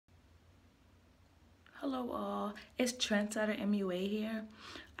Hello all, it's Trendsetter MUA here.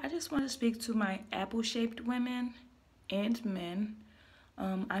 I just want to speak to my apple-shaped women and men.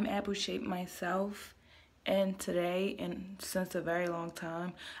 I'm apple-shaped myself, and today, and since a very long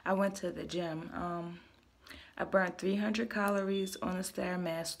time, I went to the gym. I burned 300 calories on the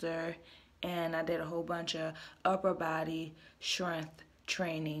Stairmaster, and I did a whole bunch of upper body strength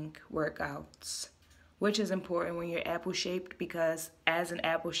training workouts, which is important when you're apple-shaped, because as an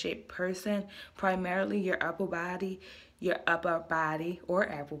apple-shaped person, primarily your upper body or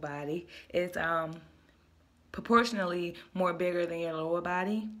apple body is proportionally more bigger than your lower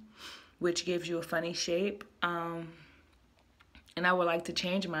body, which gives you a funny shape. And I would like to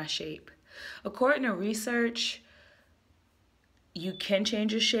change my shape. According to research, you can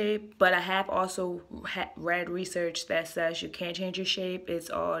change your shape, but I have also read research that says you can't change your shape. It's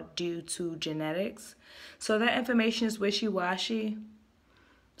all due to genetics. So that information is wishy-washy.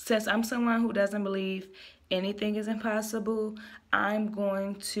 Since I'm someone who doesn't believe anything is impossible, I'm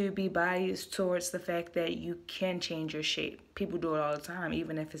going to be biased towards the fact that you can change your shape. People do it all the time,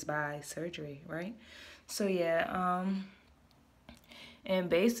 even if it's by surgery, right? So yeah, and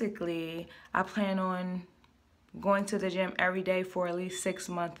basically I plan on going to the gym every day for at least 6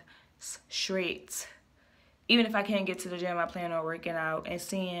 months straight. Even if I can't get to the gym, I plan on working out and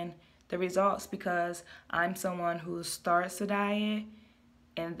seeing the results, because I'm someone who starts a diet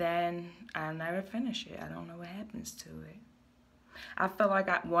and then I never finish it. I don't know what happens to it. I feel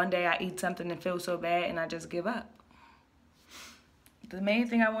like one day I eat something and feel so bad and I just give up. The main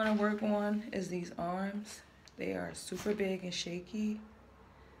thing I want to work on is these arms. They are super big and shaky.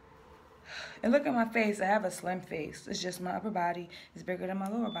 And look at my face. I have a slim face. It's just my upper body is bigger than my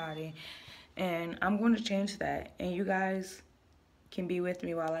lower body. And I'm going to change that. And you guys can be with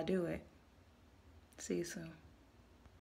me while I do it. See you soon.